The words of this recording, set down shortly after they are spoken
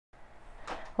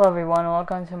Hello everyone,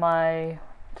 welcome to my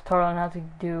tutorial on how to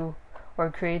do or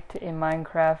create a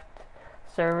Minecraft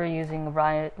server using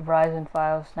Verizon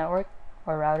Fios network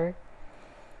or router.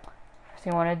 First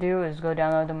thing you want to do is go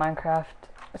download the Minecraft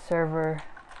server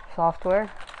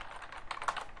software.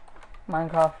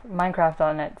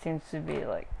 Minecraft.net seems to be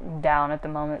like down at the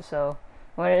moment, so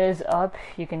when it is up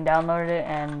you can download it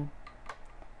and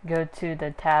go to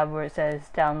the tab where it says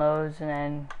downloads and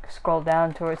then scroll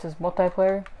down to where it says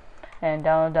multiplayer and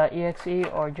download.exe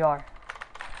or jar.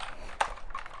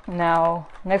 Now,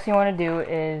 next thing you want to do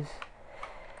is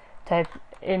type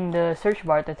in the search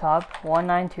bar at the top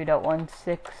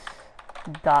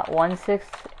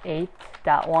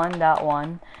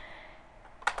 192.168.1.1,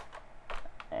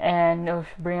 and it'll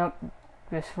bring up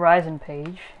this Verizon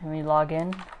page. And we log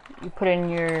in. You put in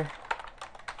your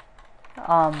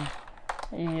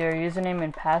username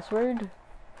and password.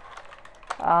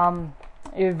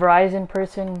 Your Verizon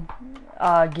person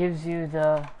gives you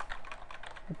the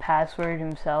password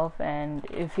himself, and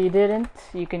if he didn't,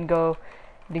 you can go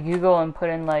to Google and put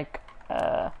in like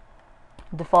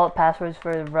default passwords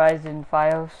for the Verizon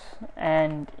Fios,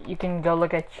 and you can go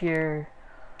look at your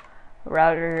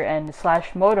router and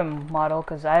slash modem model,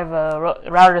 because I have a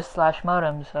router slash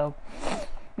modem. So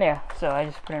yeah, so I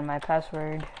just put in my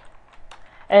password.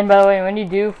 And by the way, when you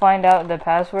do find out the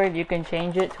password, you can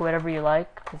change it to whatever you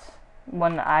like, because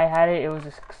when I had it, it was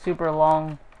a super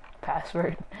long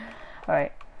password.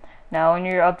 Alright, now when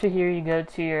you're up to here, you go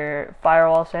to your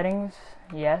firewall settings,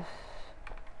 yes,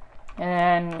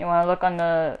 and you want to look on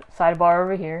the sidebar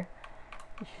over here.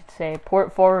 You should say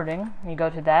port forwarding. You go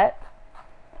to that.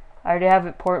 I already have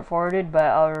it port forwarded, but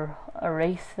I'll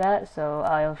erase that, so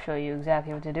I'll show you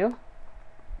exactly what to do.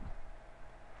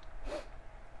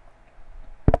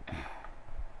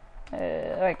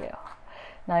 There we go.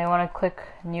 Now you want to click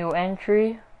new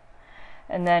entry,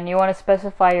 and then you want to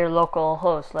specify your local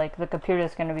host, like the computer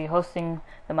that's going to be hosting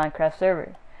the Minecraft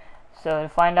server. So to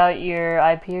find out your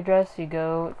IP address, you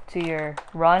go to your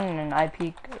run and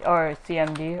IP or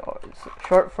CMD, or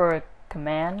short for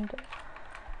command,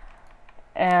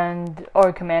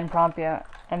 or command prompt, yeah.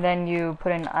 And then you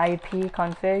put in IP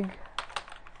config,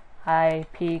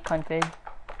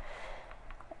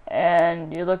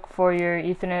 and you look for your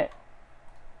Ethernet.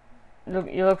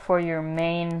 You look for your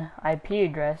main IP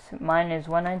address. Mine is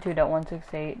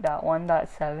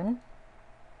 192.168.1.7.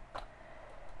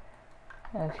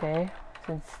 Okay,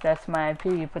 since that's my IP,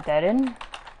 you put that in.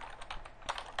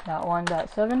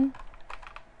 .1.7.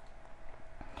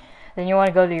 Then you want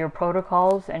to go to your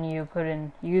protocols and you put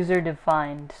in user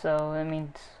defined. So that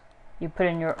means you put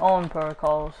in your own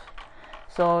protocols.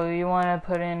 So you want to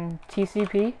put in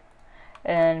TCP,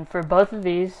 and for both of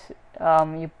these,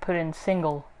 you put in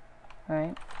single.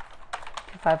 Right,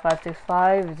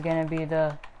 25565 is gonna be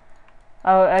the.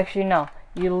 Oh, actually no.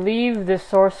 You leave the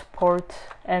source port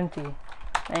empty,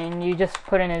 and you just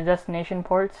put in the destination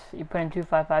ports. You put in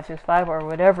 25565 or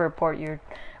whatever port you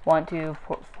want to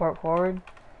port forward,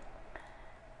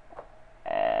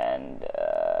 and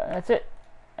that's it.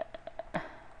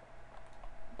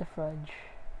 The fudge.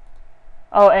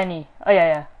 Oh, any. Oh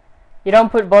yeah. You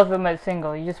don't put both of them at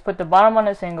single. You just put the bottom one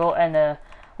at single and the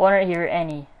one right here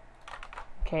any.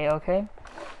 Okay,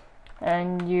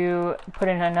 and you put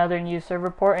in another new server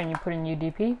port and you put in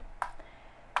UDP,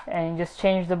 and you just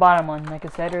change the bottom one like I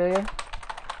said earlier,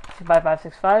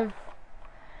 25565,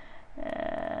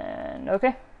 and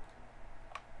okay.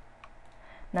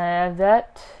 Now after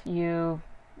that, you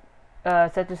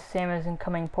set this the same as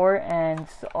incoming port, and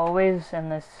it's always,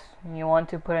 unless you want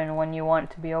to put in when you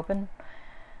want it to be open,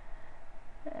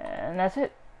 and that's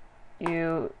it.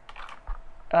 You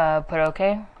put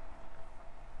OK.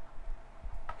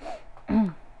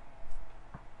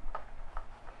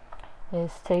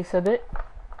 This takes a bit.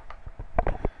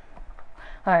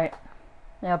 Alright,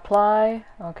 now apply.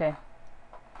 Okay,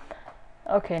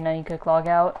 now you click log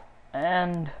out,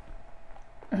 and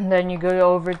then you go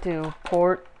over to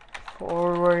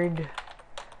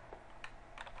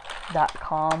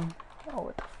portforward.com. Oh,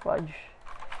 what the fudge.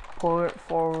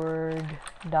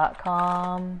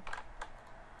 Portforward.com.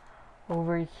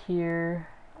 Over here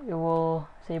it will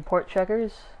say port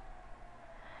checkers,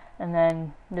 and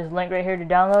then this link right here to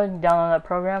download that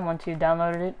program. Once you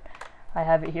downloaded it, I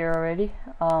have it here already.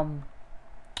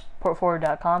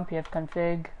 Portforward.com,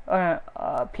 pfconfig,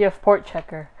 pf port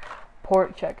checker.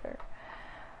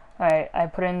 Alright, I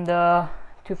put in the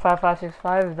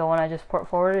 25565, the one I just port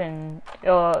forwarded, and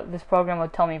this program will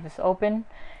tell me if it's open.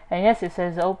 And yes, it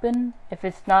says open. If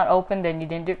it's not open, then you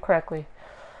didn't do it correctly.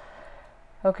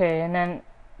 Okay, and then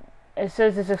it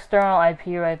says this external IP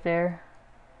right there.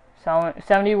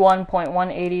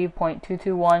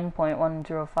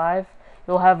 71.180.221.105.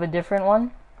 You'll have a different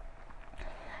one.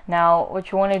 Now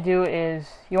what you want to do is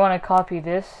you want to copy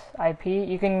this IP.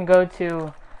 You can go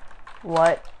to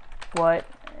what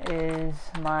is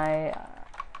my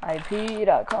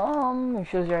IP.com. It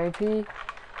shows your IP.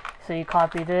 So you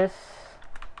copy this.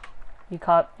 You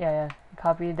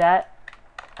copy that.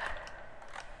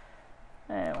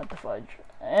 And what the fudge?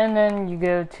 And then you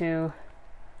go to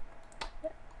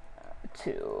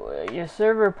your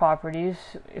server properties.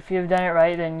 If you've done it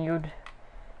right, then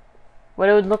what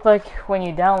it would look like when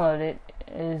you download it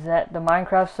is that the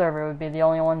Minecraft server would be the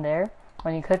only one there.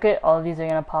 When you click it, all of these are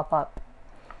gonna pop up.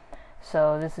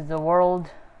 So this is the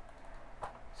world.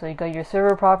 So you go to your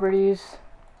server properties,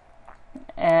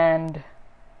 and you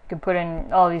can put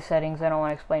in all these settings. I don't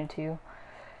want to explain it to you.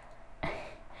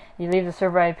 You leave the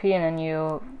server IP, and then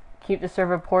you keep the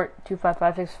server port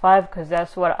 25565 because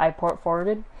that's what I port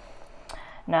forwarded.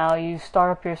 Now you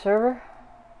start up your server.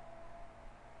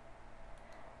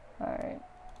 Alright,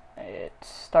 it's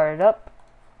started up.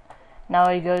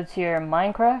 Now you go to your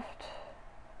Minecraft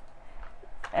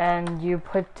and you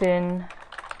put in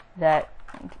that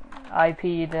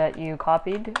IP that you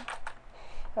copied,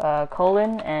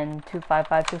 colon and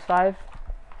 25565.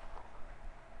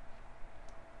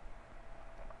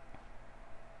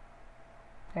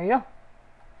 There you go.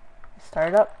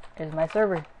 Start up. Here's my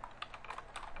server.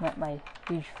 I'm at my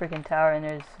huge freaking tower, and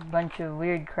there's a bunch of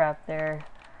weird crap there.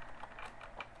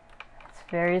 It's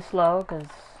very slow because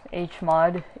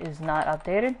HMod is not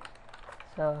updated.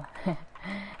 So, and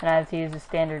I have to use the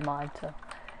standard mod. So,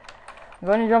 I'm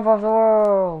going to jump off the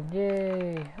world.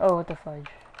 Yay! Oh, what the fudge?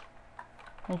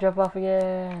 And jump off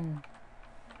again.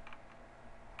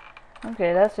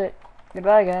 Okay, that's it.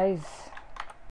 Goodbye, guys.